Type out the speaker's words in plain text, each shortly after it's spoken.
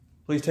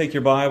Please take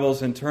your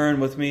Bibles and turn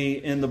with me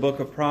in the book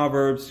of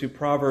Proverbs to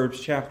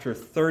Proverbs chapter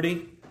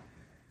 30.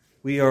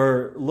 We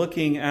are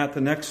looking at the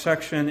next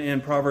section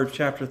in Proverbs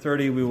chapter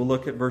 30. We will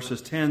look at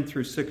verses 10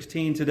 through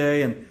 16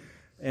 today.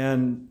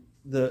 And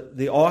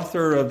the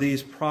author of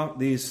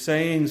these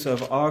sayings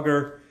of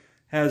Agur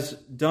has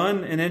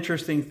done an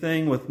interesting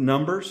thing with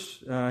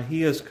numbers.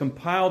 He has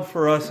compiled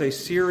for us a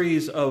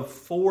series of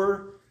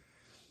 4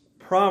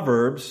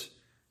 proverbs,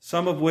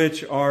 some of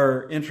which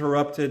are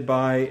interrupted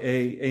by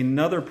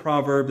another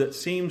proverb that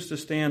seems to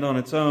stand on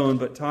its own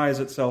but ties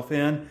itself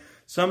in.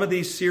 Some of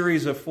these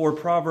series of 4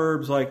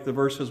 proverbs, like the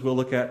verses we'll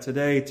look at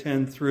today,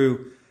 10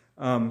 through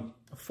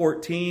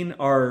 14,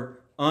 are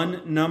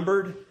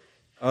unnumbered.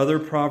 Other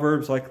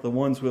proverbs, like the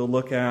ones we'll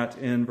look at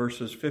in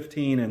verses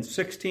 15 and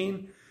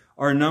 16,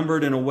 are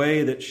numbered in a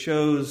way that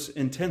shows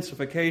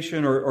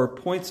intensification or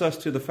points us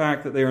to the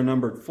fact that they are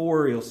numbered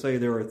 4. He'll say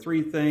there are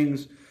 3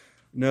 things.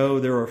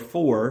 No, there are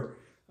 4.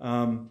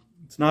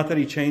 It's not that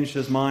he changed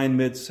his mind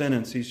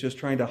mid-sentence. He's just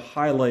trying to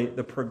highlight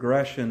the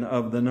progression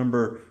of the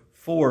number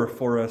 4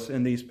 for us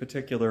in these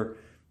particular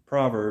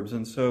proverbs.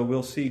 And so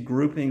we'll see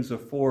groupings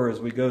of 4 as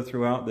we go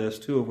throughout this,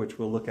 2 of which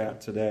we'll look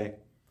at today.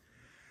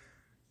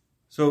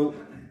 So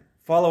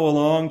follow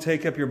along,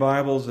 take up your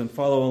Bibles, and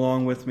follow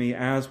along with me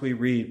as we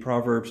read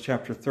Proverbs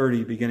chapter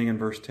 30, beginning in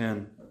verse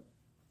 10.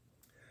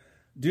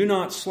 Do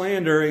not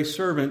slander a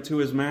servant to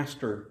his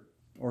master,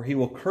 or he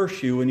will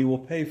curse you and you will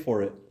pay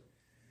for it.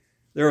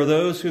 There are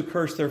those who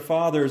curse their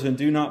fathers and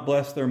do not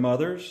bless their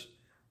mothers,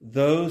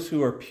 those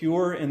who are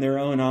pure in their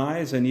own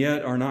eyes and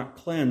yet are not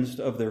cleansed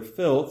of their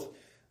filth,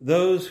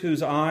 those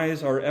whose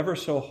eyes are ever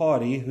so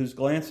haughty, whose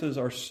glances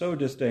are so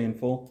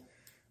disdainful,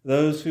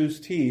 those whose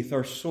teeth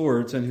are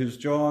swords and whose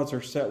jaws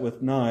are set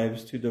with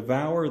knives, to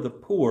devour the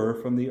poor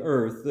from the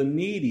earth, the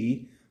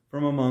needy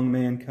from among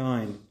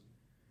mankind.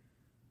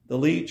 The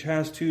leech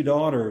has 2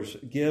 daughters,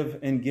 give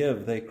and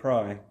give, they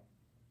cry.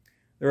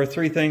 There are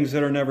 3 things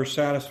that are never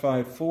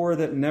satisfied, 4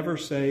 that never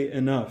say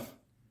enough.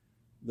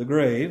 The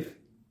grave,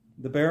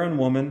 the barren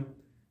woman,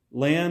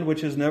 land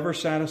which is never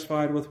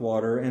satisfied with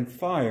water, and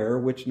fire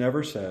which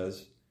never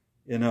says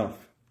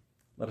enough.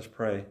 Let us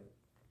pray.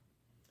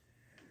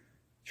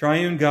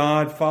 Triune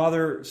God,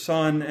 Father,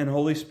 Son, and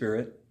Holy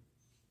Spirit,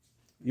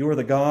 you are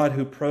the God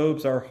who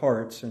probes our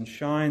hearts and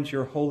shines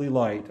your holy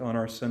light on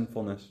our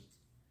sinfulness.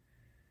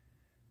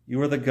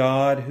 You are the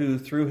God who,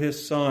 through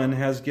his Son,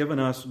 has given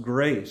us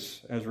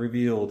grace as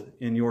revealed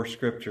in your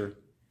Scripture.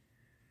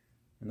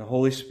 And the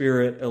Holy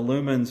Spirit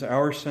illumines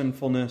our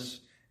sinfulness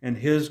and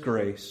his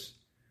grace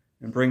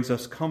and brings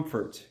us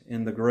comfort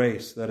in the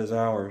grace that is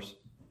ours.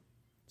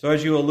 So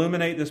as you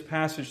illuminate this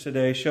passage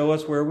today, show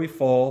us where we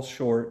fall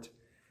short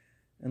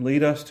and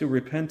lead us to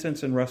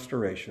repentance and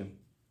restoration.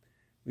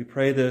 We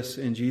pray this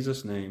in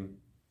Jesus' name.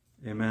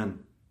 Amen.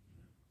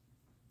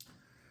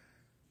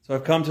 So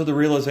I've come to the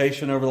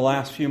realization over the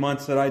last few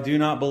months that I do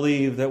not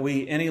believe that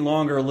we any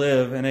longer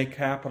live in a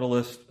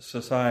capitalist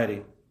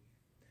society.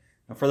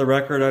 Now, for the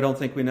record, I don't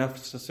think we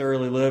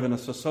necessarily live in a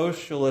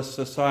socialist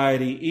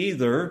society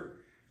either,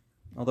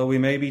 although we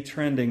may be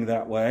trending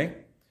that way.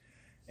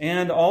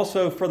 And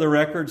also, for the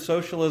record,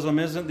 socialism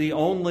isn't the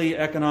only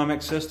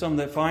economic system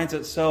that finds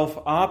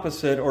itself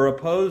opposite or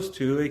opposed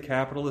to a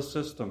capitalist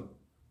system.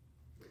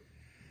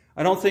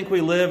 I don't think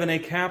we live in a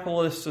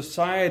capitalist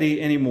society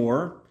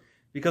anymore,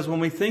 because when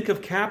we think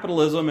of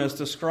capitalism as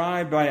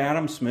described by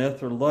Adam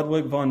Smith or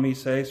Ludwig von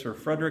Mises or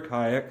Friedrich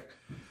Hayek,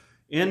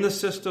 in the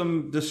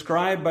system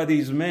described by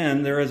these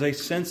men, there is a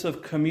sense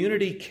of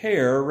community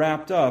care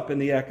wrapped up in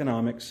the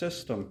economic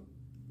system.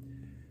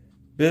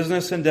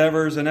 Business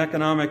endeavors and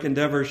economic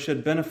endeavors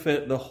should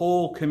benefit the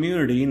whole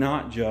community,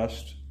 not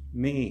just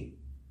me.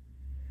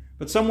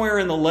 But somewhere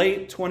in the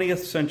late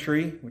 20th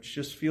century, which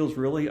just feels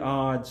really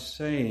odd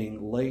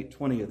saying late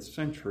 20th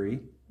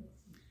century,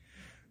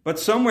 but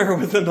somewhere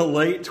within the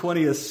late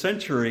 20th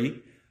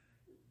century,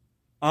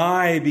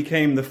 I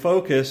became the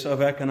focus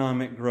of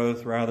economic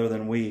growth rather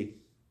than we.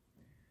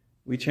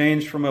 We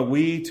changed from a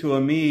we to a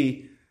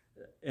me,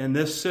 and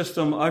this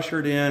system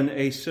ushered in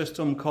a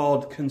system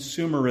called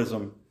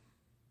consumerism.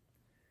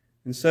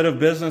 Instead of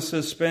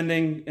businesses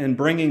spending and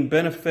bringing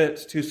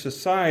benefits to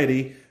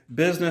society,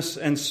 business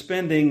and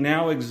spending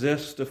now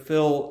exists to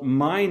fill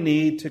my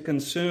need to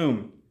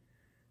consume.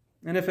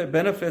 And if it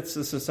benefits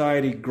the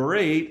society,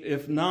 great.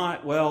 If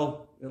not,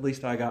 well, at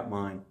least I got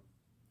mine.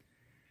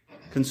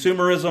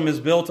 Consumerism is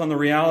built on the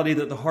reality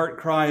that the heart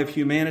cry of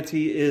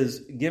humanity is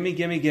gimme,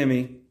 gimme,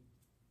 gimme,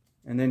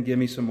 and then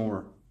gimme some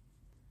more.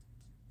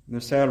 And the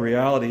sad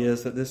reality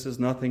is that this is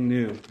nothing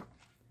new.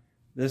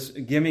 This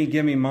gimme,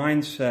 gimme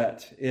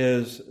mindset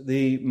is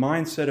the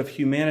mindset of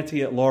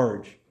humanity at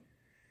large.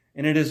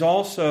 And it is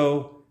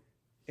also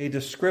a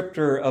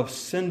descriptor of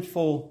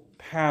sinful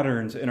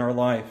patterns in our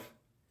life.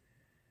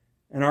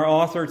 And our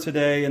author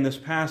today in this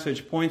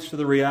passage points to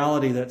the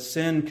reality that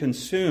sin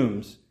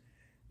consumes.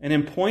 And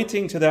in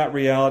pointing to that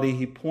reality,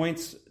 he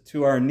points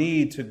to our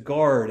need to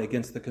guard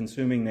against the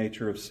consuming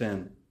nature of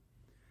sin.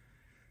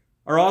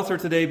 Our author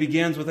today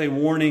begins with a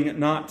warning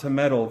not to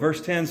meddle. Verse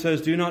 10 says,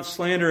 "Do not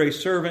slander a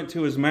servant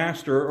to his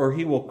master, or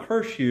he will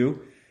curse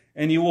you,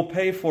 and you will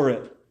pay for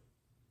it."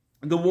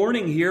 The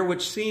warning here,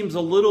 which seems a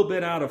little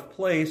bit out of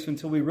place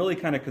until we really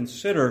kind of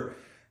consider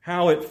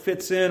how it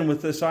fits in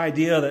with this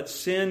idea that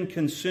sin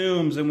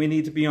consumes and we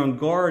need to be on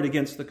guard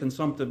against the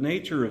consumptive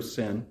nature of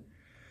sin.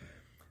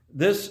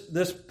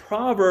 This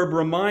proverb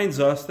reminds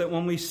us that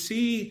when we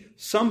see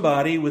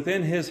somebody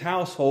within his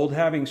household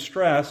having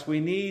stress, we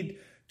need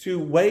to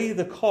weigh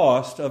the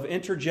cost of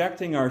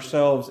interjecting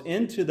ourselves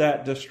into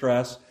that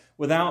distress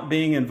without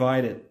being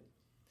invited.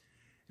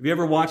 Have you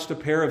ever watched a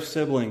pair of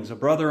siblings, a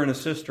brother and a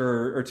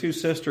sister, or two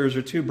sisters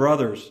or two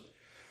brothers,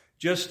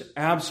 just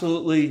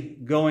absolutely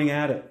going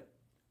at it,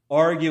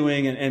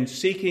 arguing and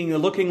seeking,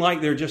 looking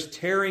like they're just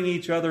tearing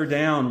each other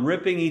down,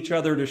 ripping each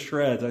other to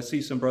shreds? I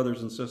see some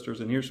brothers and sisters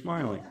in here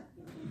smiling.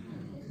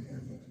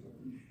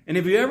 And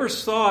if you ever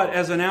saw it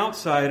as an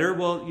outsider,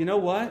 well, you know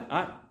what?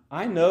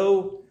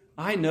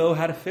 I know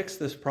how to fix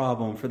this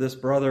problem for this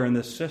brother and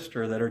this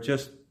sister that are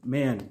just,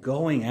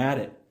 going at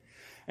it.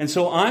 And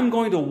so I'm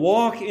going to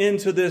walk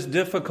into this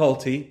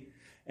difficulty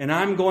and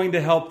I'm going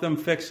to help them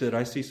fix it.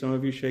 I see some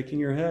of you shaking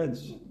your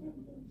heads.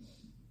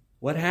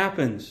 What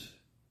happens?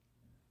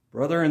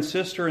 Brother and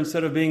sister,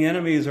 instead of being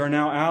enemies, are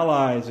now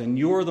allies, and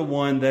you're the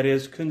one that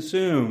is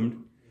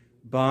consumed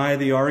by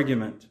the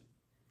argument.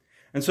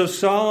 And so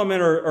Solomon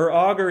or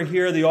Agur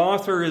here, the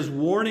author, is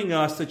warning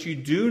us that you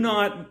do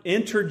not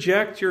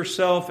interject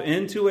yourself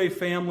into a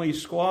family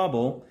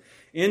squabble,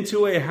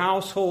 into a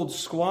household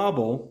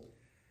squabble,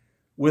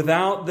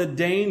 without the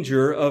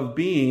danger of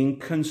being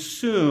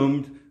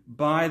consumed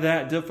by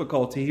that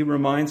difficulty. He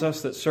reminds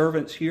us that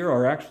servants here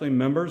are actually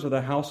members of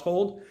the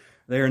household.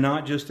 They are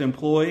not just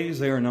employees.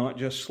 They are not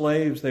just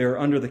slaves. They are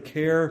under the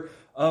care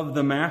of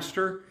the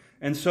master.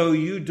 And so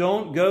you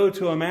don't go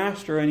to a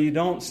master and you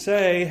don't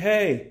say,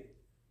 "Hey,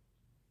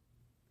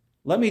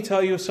 let me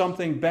tell you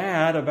something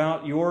bad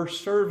about your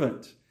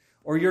servant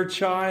or your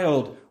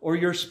child or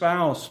your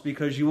spouse,"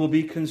 because you will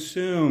be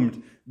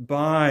consumed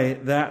by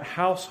that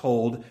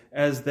household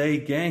as they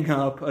gang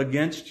up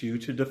against you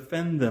to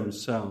defend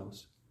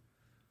themselves.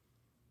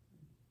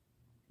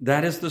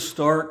 That is the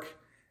stark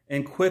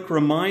and quick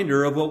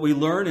reminder of what we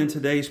learn in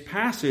today's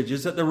passage,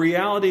 is that the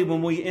reality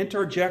when we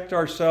interject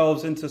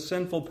ourselves into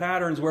sinful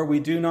patterns where we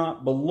do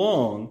not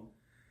belong,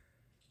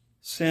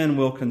 sin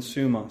will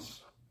consume us.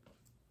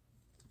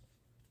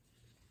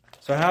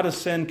 So how does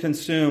sin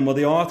consume? Well,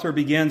 the author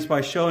begins by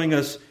showing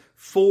us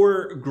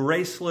 4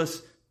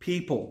 graceless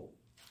people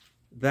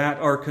that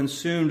are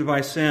consumed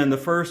by sin. The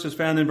first is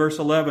found in verse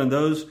 11.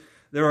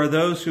 There are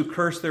those who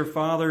curse their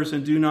fathers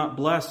and do not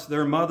bless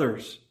their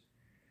mothers.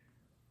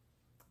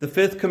 The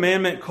 5th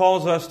commandment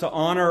calls us to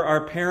honor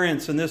our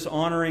parents, and this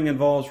honoring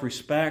involves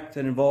respect.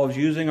 It involves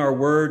using our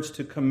words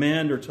to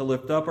commend or to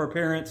lift up our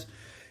parents,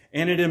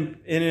 and it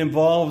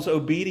involves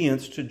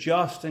obedience to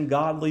just and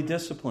godly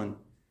discipline.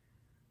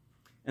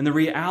 And the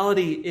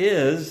reality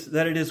is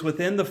that it is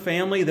within the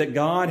family that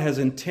God has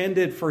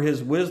intended for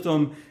His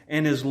wisdom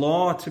and His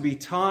law to be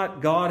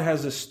taught. God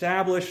has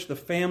established the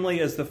family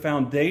as the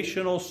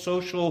foundational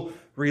social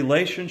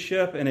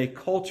relationship in a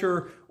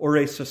culture or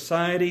a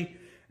society.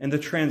 And the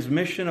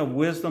transmission of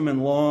wisdom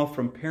and law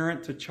from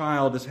parent to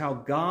child is how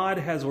God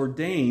has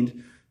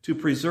ordained to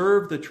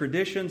preserve the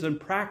traditions and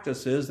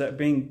practices that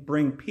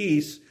bring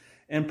peace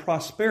and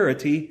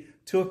prosperity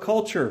to a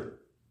culture.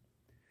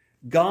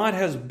 God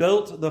has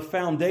built the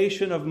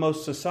foundation of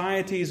most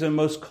societies and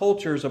most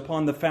cultures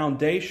upon the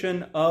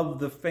foundation of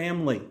the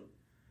family.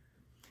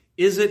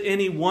 Is it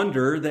any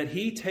wonder that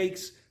He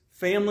takes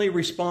family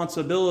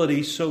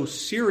responsibility so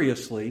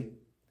seriously,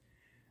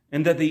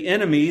 and that the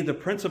enemy, the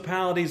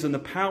principalities and the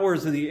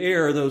powers of the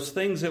air, those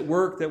things at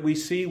work that we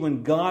see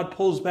when God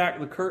pulls back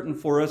the curtain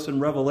for us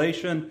in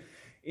Revelation,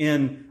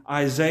 in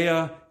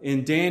Isaiah,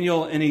 in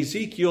Daniel, and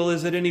Ezekiel,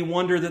 is it any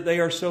wonder that they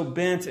are so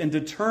bent and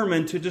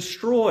determined to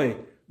destroy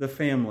the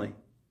family?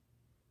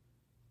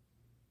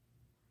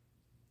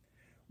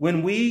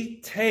 When we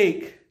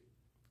take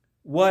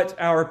what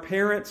our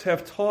parents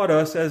have taught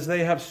us as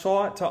they have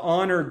sought to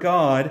honor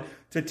God,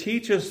 to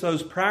teach us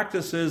those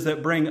practices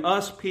that bring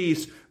us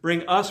peace,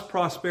 bring us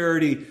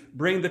prosperity,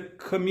 bring the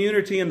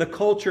community and the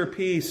culture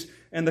peace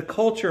and the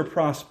culture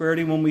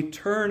prosperity, when we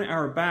turn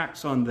our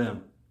backs on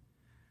them,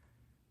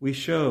 we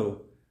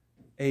show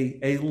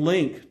a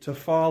link to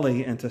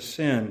folly and to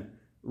sin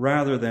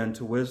rather than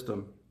to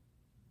wisdom.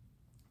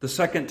 The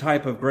second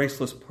type of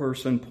graceless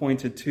person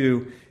pointed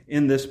to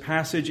in this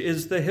passage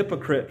is the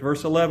hypocrite.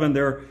 Verse 11,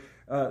 verse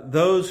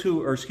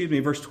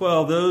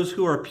 12, those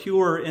who are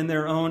pure in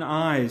their own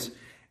eyes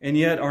and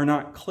yet are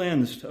not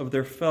cleansed of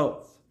their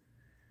filth.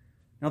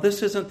 Now,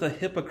 this isn't the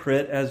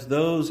hypocrite as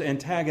those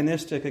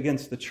antagonistic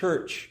against the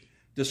church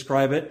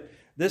describe it.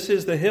 This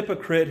is the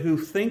hypocrite who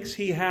thinks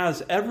he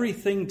has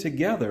everything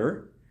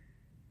together,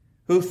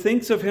 who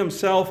thinks of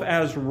himself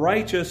as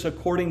righteous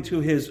according to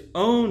his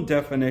own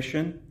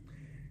definition,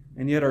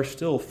 and yet are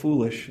still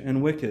foolish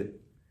and wicked.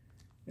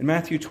 In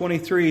Matthew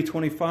 23,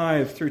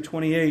 25 through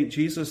 28,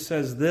 Jesus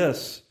says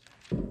this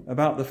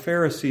about the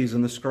Pharisees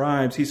and the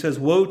scribes. He says,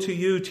 "Woe to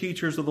you,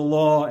 teachers of the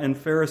law and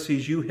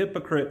Pharisees, you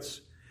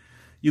hypocrites!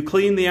 You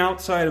clean the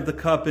outside of the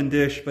cup and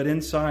dish, but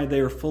inside they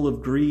are full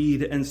of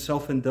greed and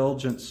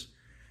self-indulgence.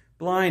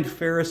 Blind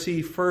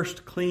Pharisee,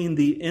 first clean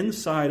the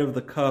inside of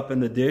the cup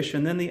and the dish,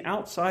 and then the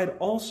outside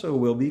also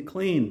will be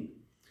clean.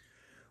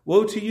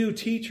 Woe to you,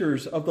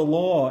 teachers of the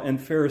law and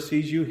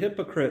Pharisees, you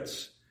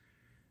hypocrites!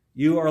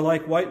 You are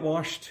like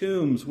whitewashed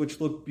tombs, which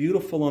look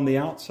beautiful on the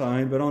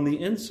outside, but on the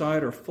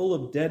inside are full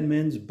of dead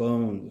men's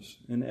bones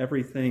and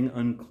everything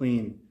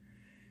unclean.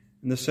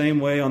 In the same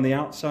way, on the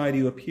outside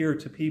you appear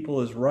to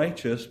people as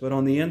righteous, but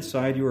on the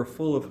inside you are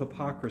full of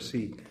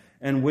hypocrisy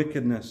and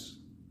wickedness."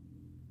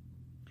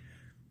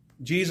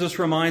 Jesus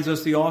reminds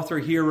us, the author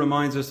here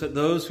reminds us, that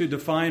those who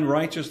define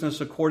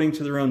righteousness according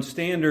to their own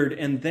standard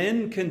and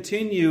then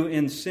continue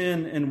in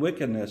sin and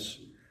wickedness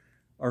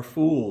are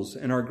fools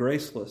and are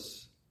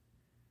graceless.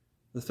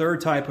 The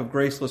third type of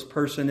graceless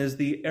person is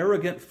the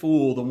arrogant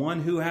fool, the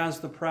one who has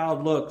the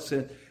proud looks.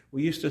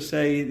 We used to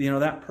say,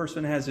 that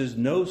person has his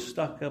nose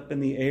stuck up in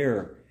the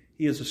air.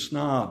 He is a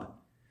snob.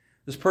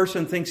 This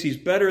person thinks he's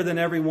better than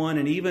everyone,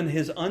 and even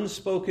his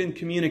unspoken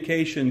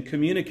communication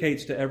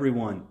communicates to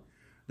everyone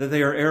that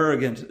they are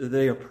arrogant, that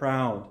they are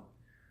proud.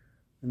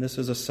 And this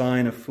is a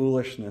sign of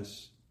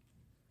foolishness.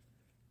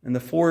 And the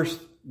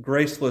fourth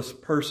graceless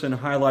person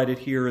highlighted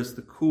here is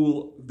the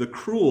cruel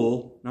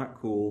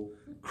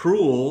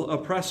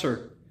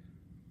oppressor.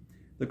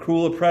 The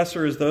cruel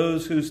oppressor is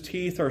those whose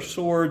teeth are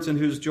swords and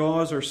whose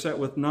jaws are set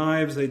with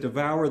knives. They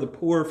devour the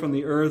poor from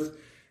the earth,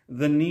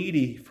 the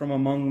needy from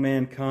among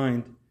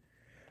mankind.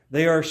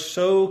 They are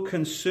so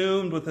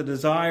consumed with a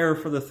desire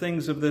for the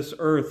things of this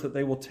earth that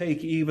they will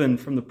take even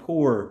from the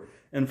poor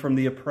and from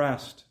the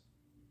oppressed.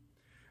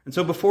 And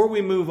so before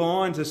we move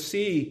on to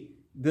see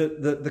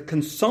the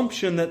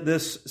consumption that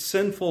this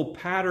sinful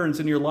patterns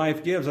in your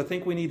life gives, I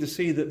think we need to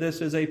see that this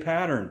is a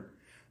pattern.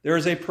 There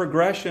is a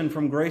progression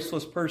from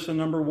graceless person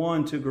number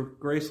 1 to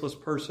graceless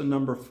person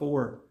number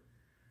 4.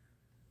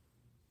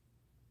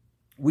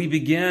 We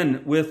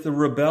begin with the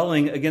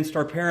rebelling against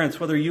our parents,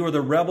 whether you are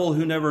the rebel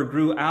who never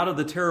grew out of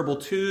the terrible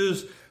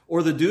twos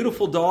or the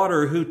dutiful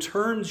daughter who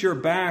turns your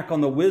back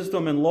on the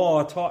wisdom and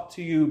law taught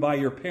to you by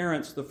your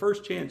parents the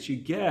first chance you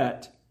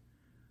get.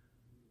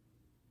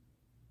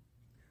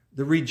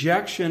 The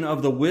rejection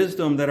of the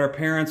wisdom that our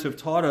parents have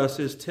taught us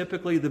is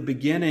typically the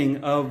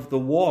beginning of the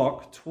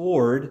walk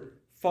toward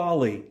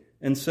folly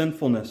and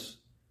sinfulness.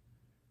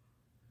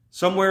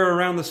 Somewhere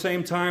around the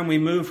same time we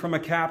move from a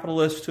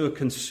capitalist to a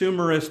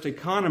consumerist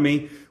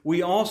economy,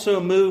 we also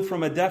move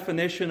from a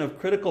definition of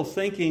critical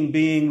thinking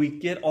being we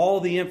get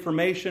all the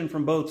information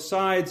from both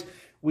sides,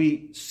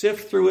 we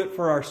sift through it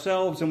for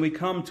ourselves, and we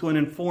come to an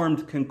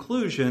informed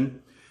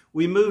conclusion.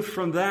 We move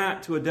from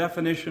that to a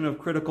definition of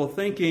critical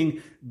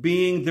thinking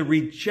being the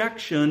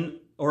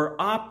rejection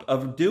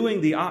the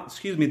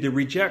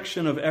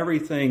rejection of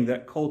everything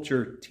that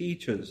culture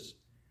teaches.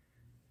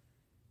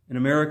 In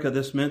America,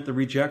 this meant the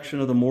rejection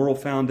of the moral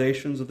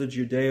foundations of the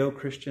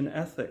Judeo-Christian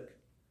ethic.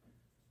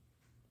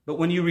 But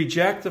when you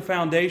reject the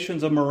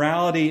foundations of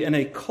morality in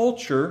a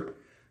culture,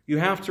 you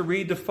have to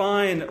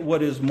redefine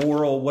what is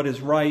moral, what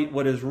is right,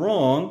 what is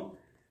wrong,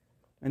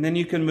 and then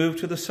you can move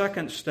to the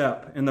second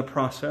step in the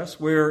process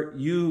where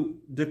you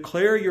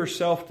declare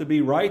yourself to be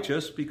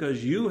righteous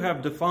because you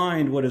have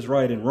defined what is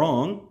right and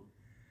wrong,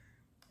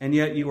 and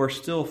yet you are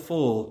still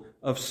full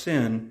of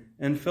sin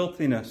and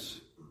filthiness.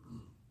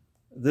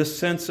 This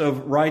sense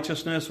of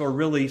righteousness, or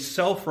really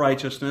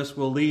self-righteousness,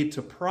 will lead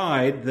to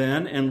pride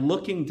then and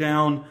looking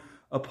down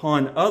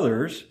upon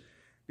others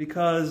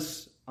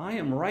because I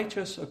am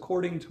righteous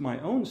according to my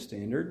own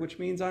standard, which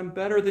means I'm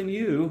better than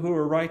you who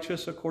are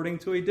righteous according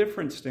to a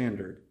different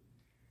standard.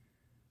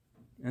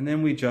 And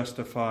then we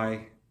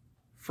justify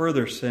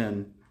further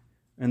sin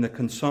and the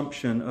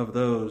consumption of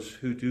those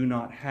who do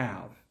not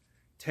have,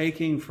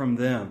 taking from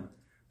them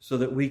so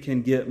that we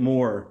can get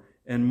more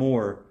and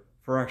more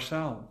for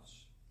ourselves.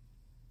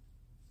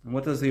 And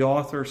what does the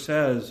author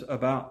say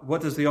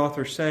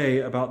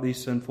about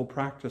these sinful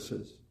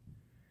practices?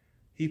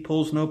 He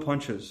pulls no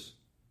punches.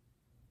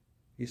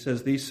 He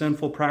says these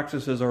sinful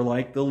practices are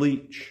like the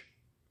leech,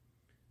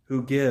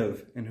 who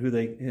give and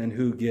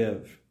who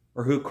give,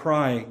 or who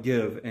cry,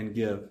 give and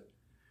give.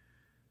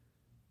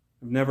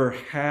 I've never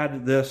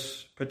had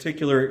this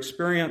particular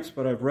experience,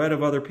 but I've read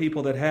of other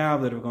people that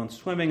have gone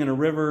swimming in a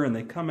river and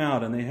they come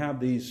out and they have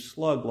these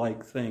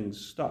slug-like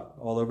things stuck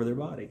all over their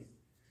body.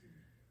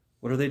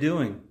 What are they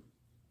doing?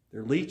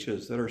 They're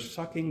leeches that are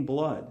sucking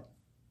blood.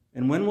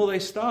 And when will they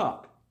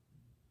stop?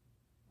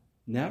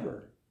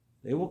 Never.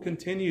 They will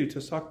continue to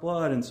suck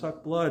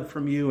blood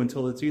from you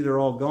until it's either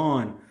all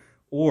gone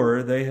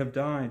or they have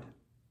died.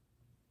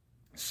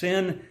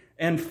 Sin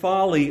and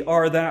folly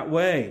are that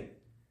way.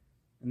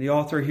 And the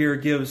author here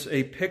gives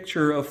a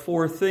picture of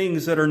 4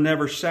 things that are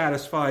never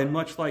satisfied,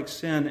 much like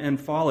sin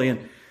and folly.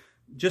 And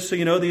just so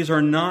you know, these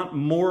are not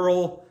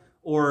moral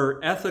or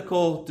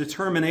ethical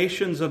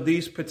determinations of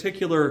these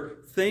particular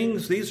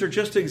things. These are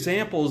just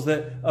examples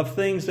of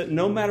things that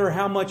no matter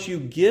how much you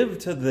give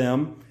to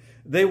them,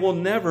 they will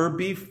never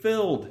be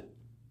filled.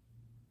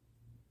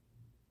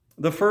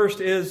 The first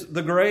is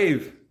the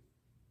grave.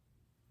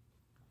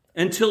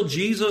 Until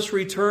Jesus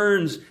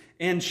returns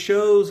and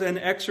shows and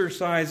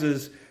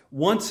exercises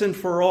once and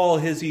for all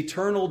his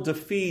eternal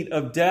defeat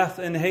of death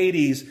and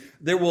Hades,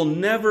 there will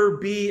never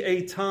be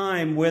a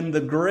time when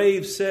the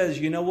grave says,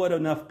 you know what,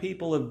 enough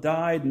people have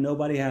died,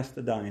 nobody has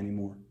to die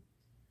anymore.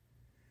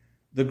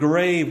 The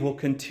grave will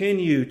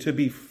continue to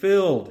be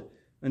filled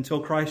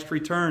until Christ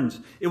returns.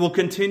 It will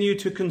continue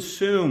to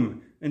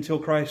consume until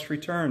Christ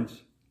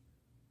returns.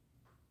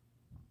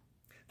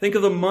 Think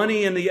of the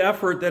money and the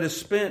effort that is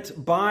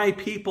spent by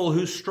people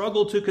who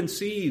struggle to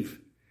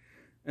conceive,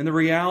 and the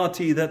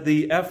reality that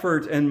the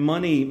effort and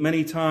money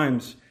many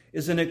times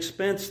is an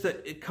expense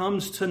that it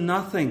comes to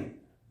nothing.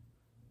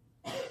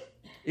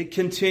 It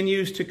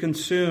continues to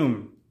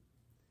consume.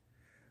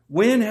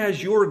 When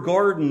has your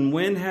garden,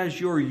 when has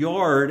your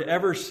yard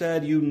ever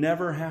said, you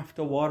never have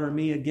to water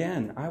me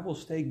again? I will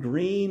stay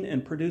green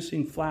and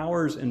producing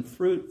flowers and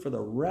fruit for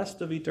the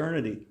rest of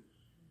eternity.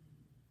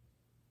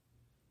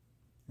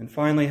 And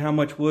finally, how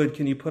much wood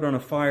can you put on a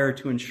fire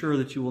to ensure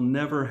that you will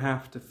never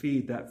have to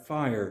feed that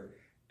fire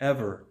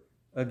ever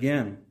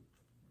again?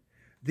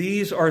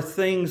 These are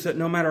things that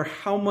no matter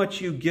how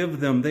much you give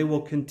them, they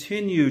will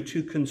continue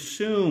to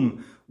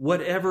consume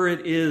whatever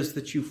it is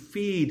that you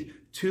feed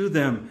to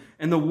them.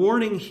 And the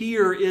warning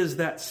here is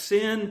that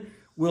sin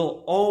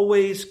will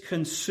always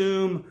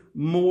consume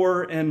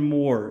more and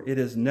more. It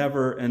is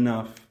never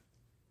enough.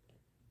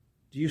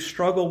 Do you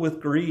struggle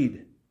with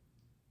greed?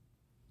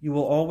 You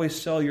will always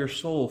sell your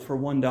soul for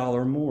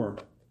 $1 more.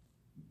 Do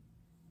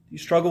you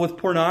struggle with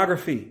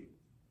pornography?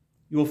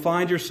 You will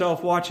find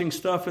yourself watching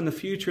stuff in the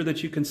future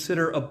that you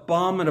consider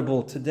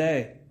abominable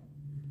today.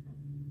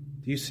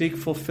 Do you seek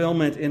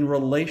fulfillment in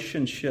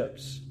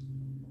relationships?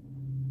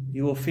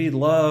 You will feed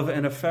love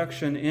and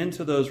affection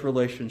into those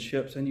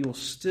relationships, and you will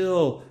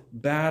still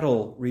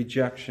battle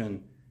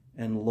rejection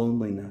and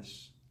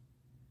loneliness.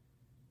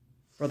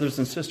 Brothers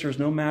and sisters,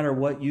 no matter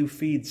what you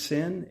feed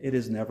sin, it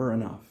is never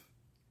enough.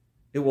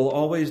 It will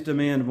always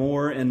demand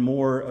more and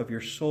more of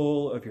your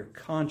soul, of your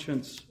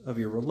conscience, of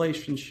your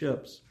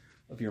relationships,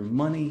 of your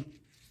money.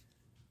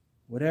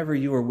 Whatever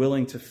you are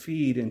willing to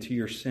feed into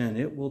your sin,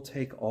 it will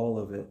take all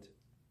of it.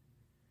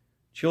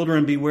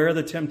 Children, beware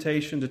the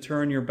temptation to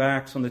turn your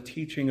backs on the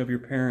teaching of your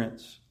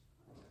parents.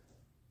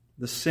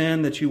 The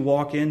sin that you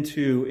walk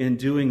into in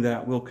doing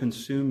that will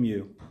consume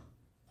you.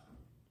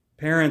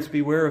 Parents,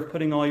 beware of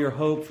putting all your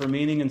hope for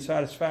meaning and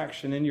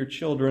satisfaction in your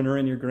children or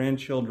in your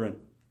grandchildren.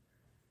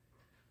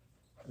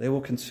 They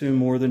will consume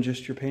more than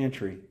just your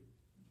pantry.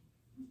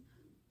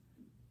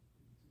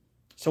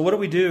 So what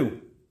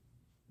do?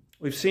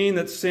 We've seen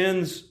that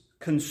sin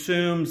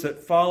consumes, that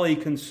folly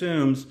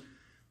consumes.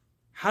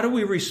 How do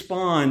we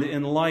respond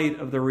in light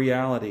of the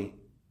reality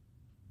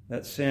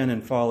that sin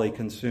and folly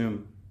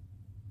consume?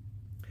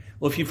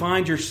 Well, if you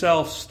find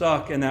yourself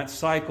stuck in that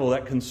cycle,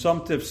 that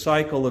consumptive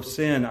cycle of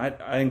sin,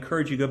 I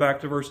encourage you to go back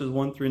to verses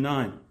 1 through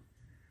 9.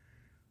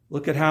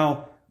 Look at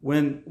how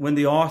when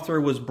the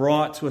author was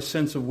brought to a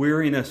sense of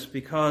weariness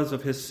because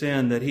of his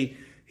sin, that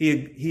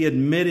he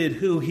admitted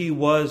who he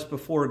was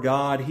before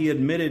God. He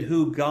admitted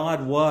who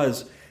God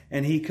was,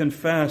 and he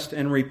confessed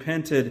and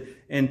repented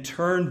and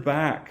turned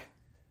back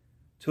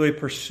to a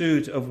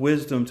pursuit of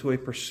wisdom, to a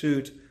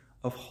pursuit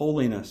of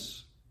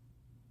holiness.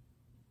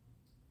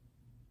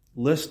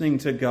 Listening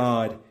to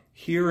God,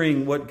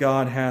 hearing what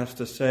God has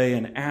to say,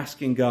 and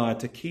asking God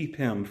to keep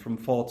him from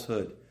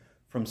falsehood,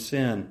 from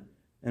sin,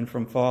 and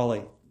from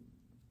folly.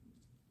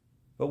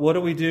 But what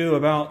do we do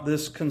about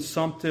this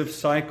consumptive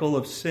cycle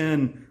of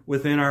sin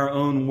within our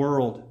own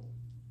world?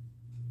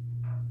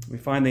 We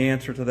find the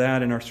answer to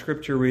that in our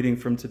scripture reading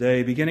from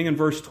today. Beginning in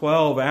verse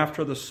 12,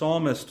 after the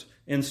psalmist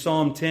in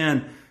Psalm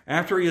 10,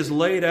 after he has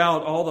laid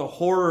out all the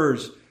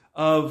horrors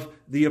of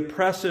the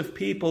oppressive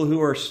people who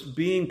are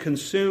being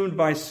consumed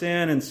by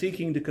sin and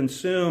seeking to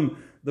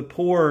consume the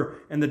poor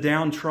and the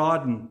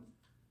downtrodden,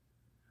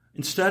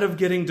 instead of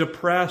getting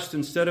depressed,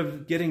 instead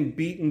of getting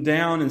beaten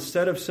down,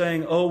 instead of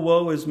saying, "Oh,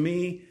 woe is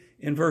me,"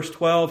 in verse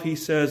 12 he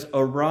says,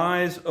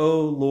 "Arise, O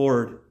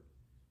Lord,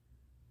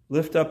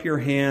 lift up your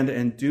hand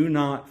and do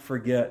not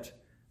forget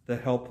the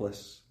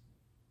helpless."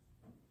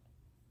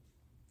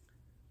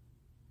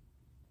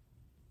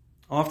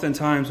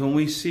 Oftentimes when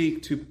we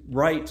seek to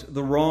right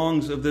the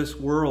wrongs of this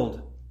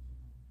world,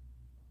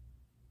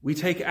 we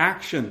take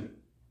action,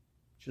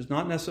 which is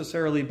not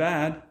necessarily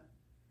bad,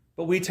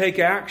 but we take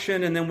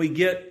action and then we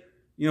get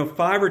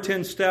 5 or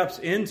 10 steps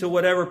into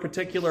whatever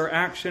particular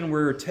action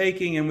we're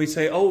taking, and we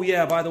say, "Oh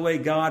yeah, by the way,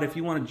 God, if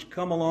you want to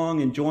come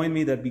along and join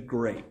me, that'd be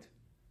great.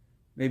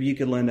 Maybe you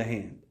could lend a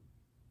hand."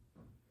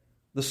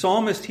 The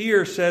psalmist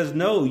here says,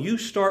 no, you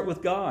start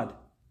with God.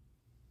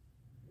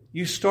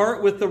 You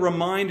start with the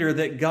reminder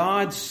that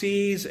God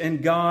sees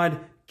and God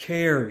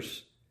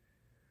cares.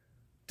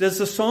 Does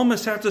the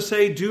psalmist have to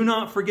say, do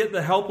not forget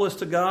the helpless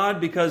to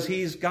God because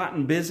he's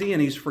gotten busy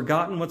and he's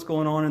forgotten what's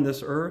going on in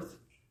this earth?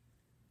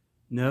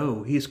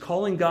 No, he's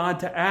calling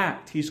God to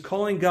act. He's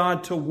calling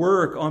God to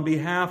work on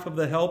behalf of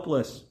the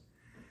helpless.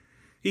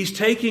 He's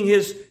taking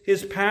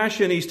his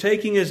passion, he's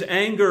taking his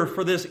anger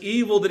for this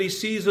evil that he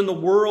sees in the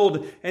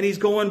world, and he's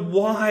going,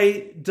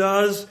 why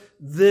does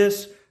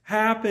this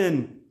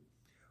happen?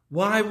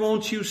 Why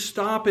won't you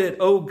stop it,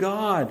 oh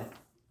God?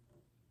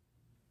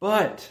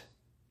 But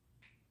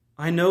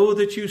I know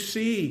that you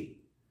see.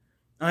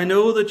 I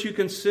know that you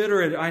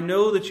consider it. I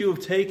know that you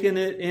have taken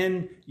it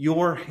in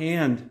your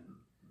hand.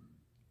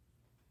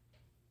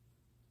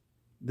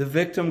 The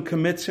victim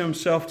commits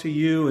himself to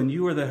you, and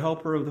you are the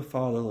helper of the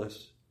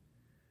fatherless.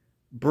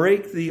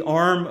 Break the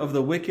arm of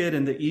the wicked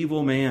and the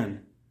evil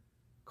man.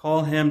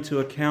 Call him to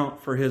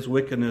account for his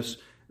wickedness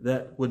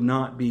that would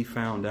not be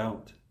found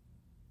out.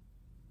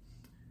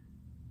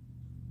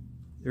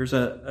 There's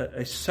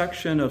a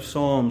section of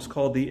Psalms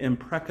called the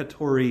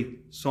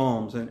imprecatory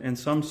Psalms, and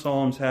some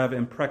Psalms have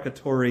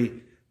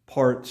imprecatory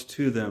parts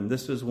to them.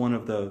 This is one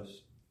of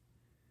those.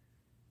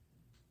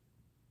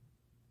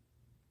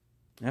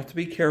 I have to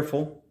be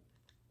careful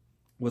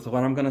with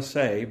what I'm going to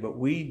say, but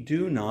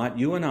you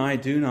and I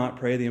do not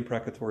pray the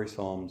imprecatory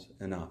Psalms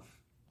enough.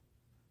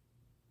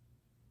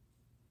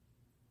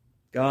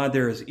 God,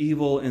 there is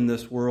evil in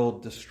this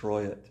world,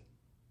 destroy it.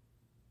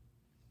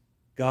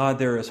 God,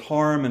 there is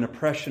harm and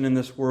oppression in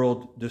this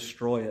world,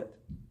 destroy it.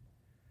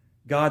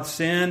 God,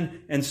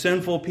 sin and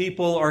sinful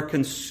people are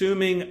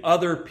consuming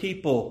other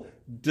people,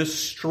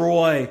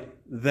 destroy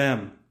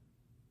them.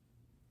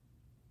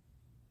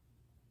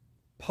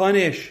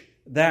 Punish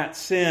that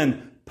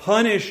sin,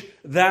 punish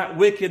that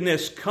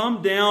wickedness.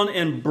 Come down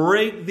and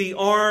break the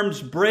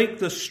arms, break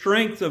the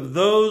strength of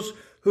those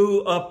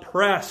who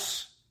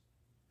oppress.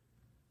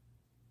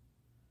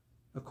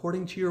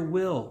 According to your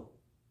will,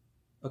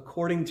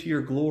 according to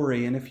your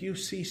glory. And if you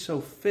see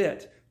so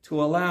fit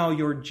to allow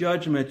your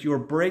judgment, your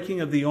breaking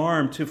of the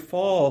arm to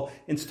fall,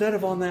 instead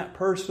of on that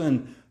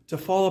person, to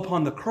fall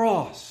upon the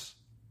cross,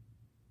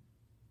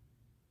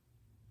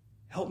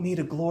 help me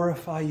to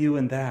glorify you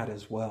in that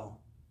as well.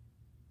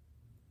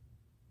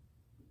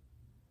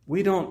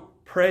 We don't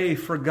pray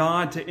for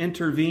God to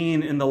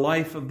intervene in the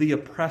life of the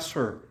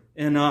oppressor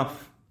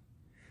enough.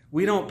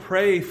 We don't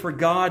pray for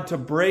God to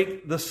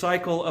break the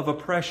cycle of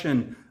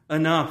oppression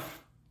enough.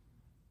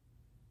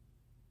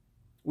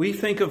 We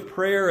think of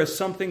prayer as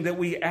something that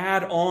we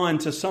add on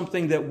to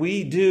something that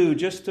we do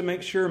just to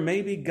make sure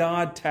maybe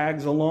God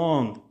tags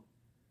along.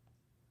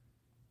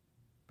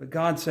 But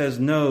God says,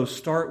 no,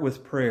 start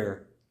with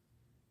prayer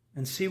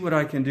and see what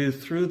I can do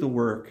through the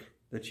work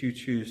that you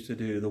choose to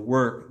do, the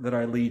work that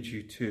I lead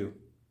you to.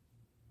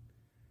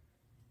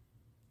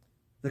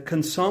 The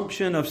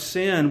consumption of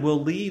sin will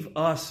leave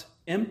us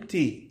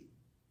empty.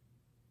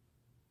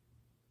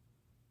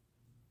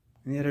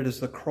 And yet it is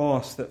the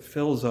cross that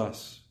fills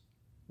us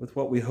with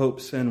what we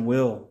hope sin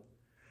will.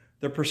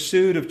 The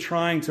pursuit of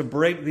trying to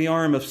break the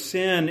arm of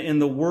sin in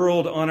the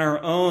world on our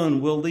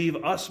own will leave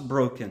us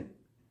broken.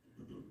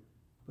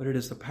 But it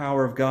is the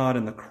power of God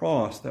in the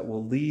cross that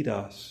will lead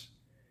us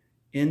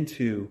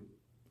into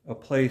a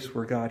place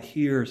where God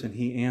hears and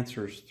He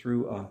answers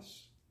through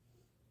us.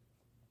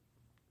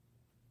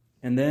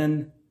 And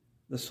then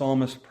the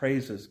psalmist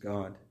praises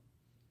God.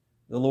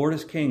 The Lord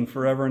is king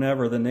forever and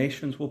ever. The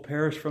nations will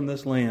perish from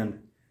this land.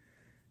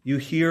 You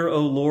hear, O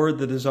Lord,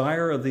 the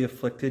desire of the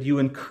afflicted. You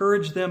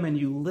encourage them and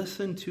you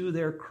listen to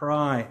their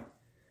cry,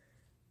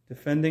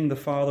 defending the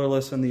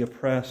fatherless and the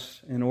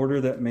oppressed, in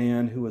order that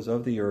man who is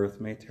of the earth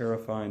may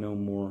terrify no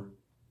more.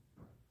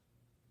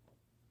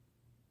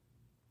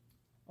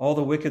 All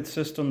the wicked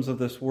systems of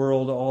this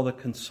world, all the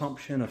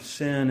consumption of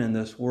sin in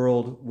this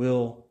world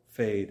will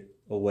fade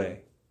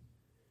away.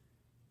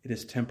 It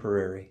is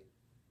temporary.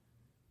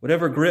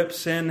 Whatever grip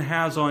sin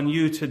has on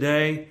you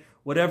today,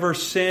 whatever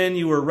sin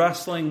you are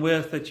wrestling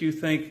with that you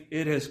think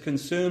it has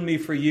consumed me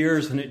for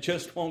years and it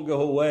just won't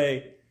go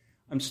away,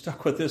 I'm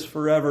stuck with this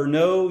forever.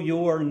 No,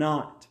 you're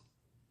not.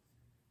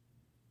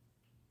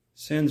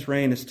 Sin's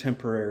reign is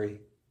temporary,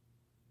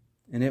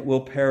 and it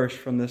will perish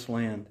from this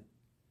land.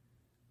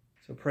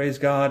 So praise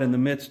God in the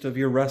midst of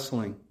your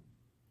wrestling,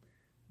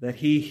 that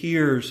He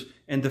hears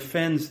and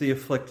defends the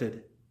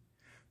afflicted.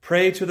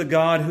 Pray to the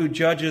God who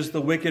judges the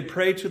wicked.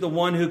 Pray to the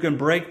one who can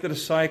break the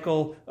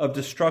cycle of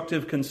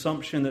destructive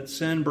consumption that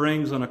sin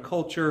brings on a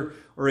culture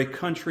or a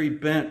country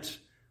bent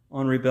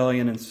on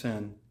rebellion and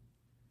sin.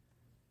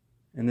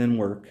 And then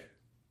work.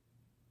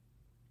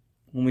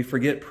 When we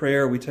forget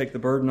prayer, we take the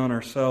burden on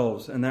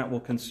ourselves, and that will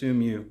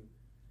consume you.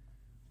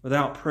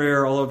 Without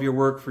prayer, all of your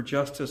work for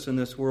justice in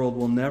this world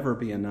will never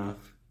be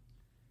enough.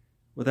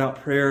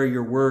 Without prayer,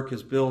 your work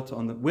is built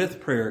on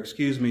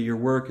your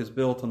work is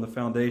built on the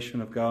foundation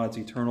of God's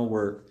eternal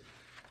work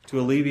to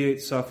alleviate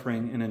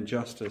suffering and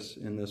injustice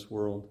in this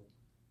world.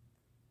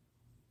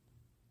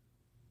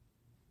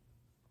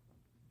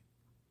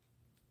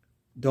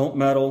 Don't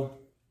meddle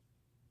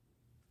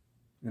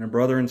in a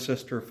brother and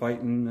sister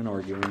fighting and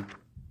arguing.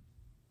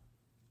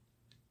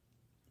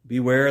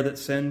 Beware that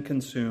sin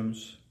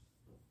consumes.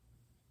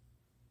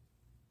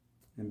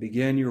 And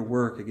begin your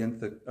work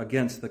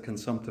against the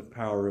consumptive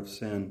power of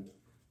sin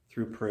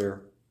through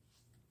prayer.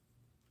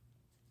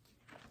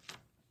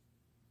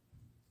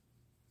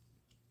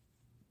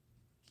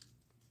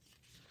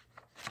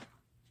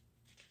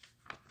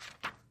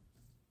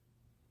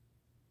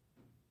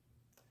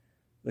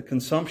 The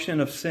consumption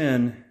of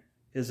sin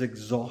is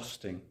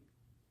exhausting.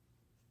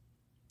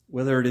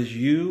 Whether it is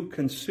you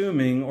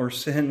consuming or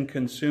sin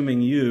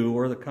consuming you,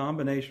 or the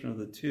combination of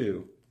the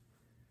two,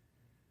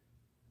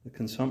 the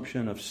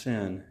consumption of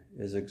sin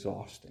is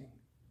exhausting.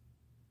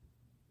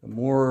 The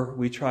more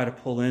we try to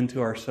pull into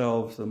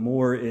ourselves, the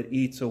more it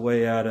eats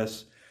away at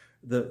us,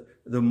 the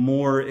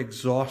more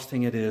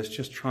exhausting it is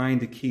just trying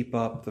to keep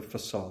up the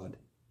facade.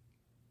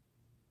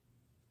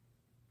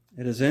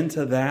 It is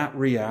into that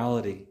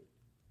reality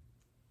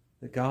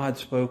that God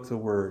spoke the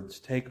words,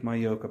 "Take my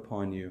yoke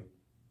upon you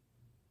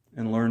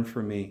and learn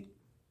from me.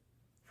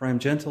 For I am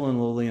gentle and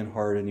lowly in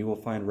heart, and you will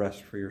find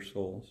rest for your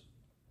souls."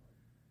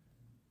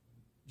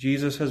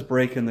 Jesus has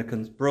broken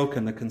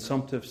the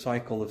consumptive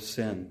cycle of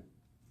sin.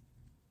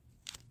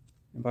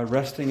 And by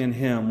resting in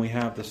Him, we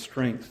have the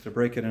strength to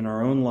break it in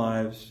our own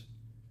lives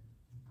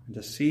and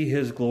to see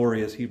His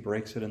glory as He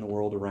breaks it in the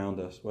world around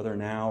us, whether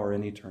now or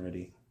in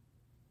eternity.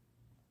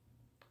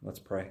 Let's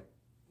pray.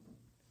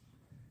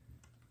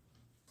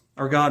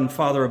 Our God and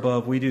Father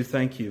above, we do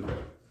thank you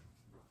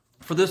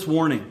for this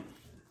warning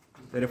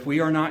that if we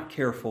are not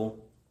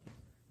careful,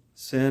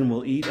 sin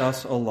will eat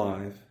us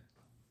alive.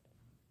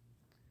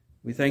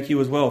 We thank you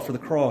as well for the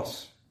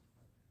cross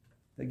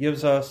that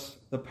gives us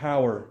the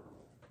power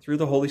through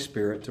the Holy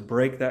Spirit to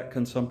break that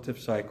consumptive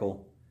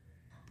cycle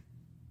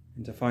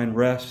and to find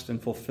rest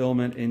and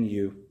fulfillment in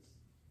you.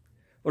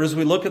 Lord, as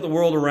we look at the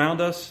world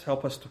around us,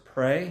 help us to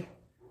pray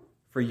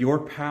for your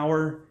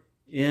power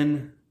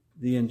in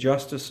the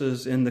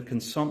injustices, in the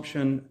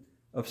consumption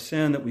of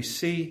sin that we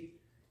see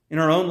in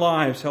our own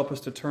lives. Help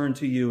us to turn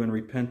to you in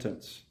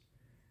repentance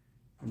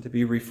and to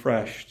be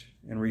refreshed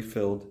and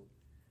refilled.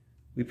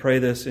 We pray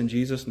this in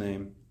Jesus'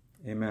 name.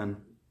 Amen.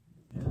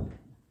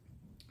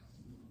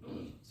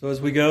 So as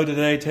we go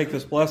today, take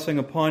this blessing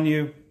upon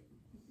you.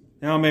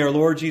 Now may our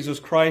Lord Jesus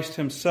Christ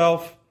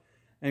Himself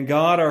and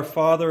God our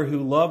Father, who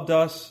loved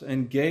us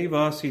and gave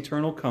us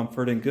eternal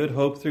comfort and good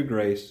hope through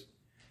grace,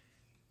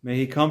 may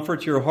He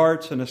comfort your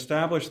hearts and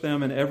establish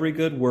them in every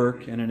good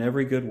work and in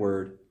every good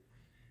word.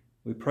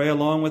 We pray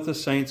along with the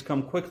saints,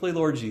 come quickly,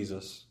 Lord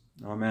Jesus.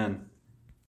 Amen.